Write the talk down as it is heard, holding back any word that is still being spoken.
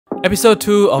Episode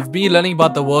 2 of me learning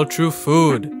about the world through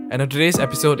food. And today's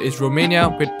episode is Romania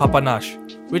with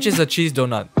Papanasi, which is a cheese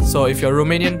donut. So if you're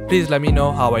Romanian, please let me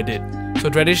know how I did. So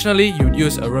traditionally, you'd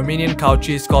use a Romanian cow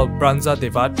cheese called Branza de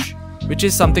Vaci, which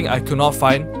is something I could not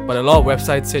find, but a lot of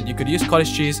websites said you could use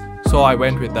cottage cheese, so I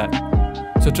went with that.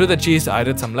 So to the cheese, I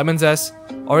added some lemon zest,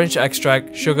 orange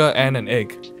extract, sugar and an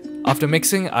egg. After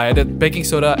mixing, I added baking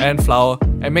soda and flour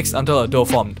and mixed until a dough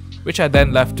formed, which I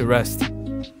then left to rest.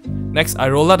 Next, I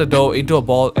rolled out the dough into a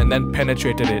ball and then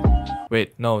penetrated it.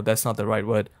 Wait, no, that's not the right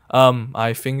word.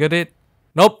 I fingered it?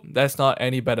 Nope, that's not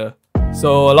any better.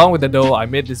 So along with the dough, I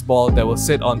made this ball that will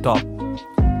sit on top.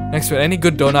 Next, with any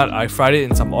good donut, I fried it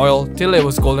in some oil till it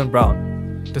was golden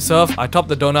brown. To serve, I topped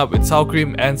the donut with sour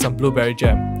cream and some blueberry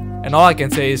jam. And all I can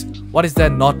say is, what is there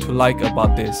not to like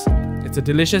about this? It's a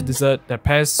delicious dessert that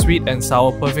pairs sweet and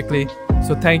sour perfectly,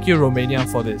 so thank you Romania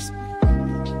for this.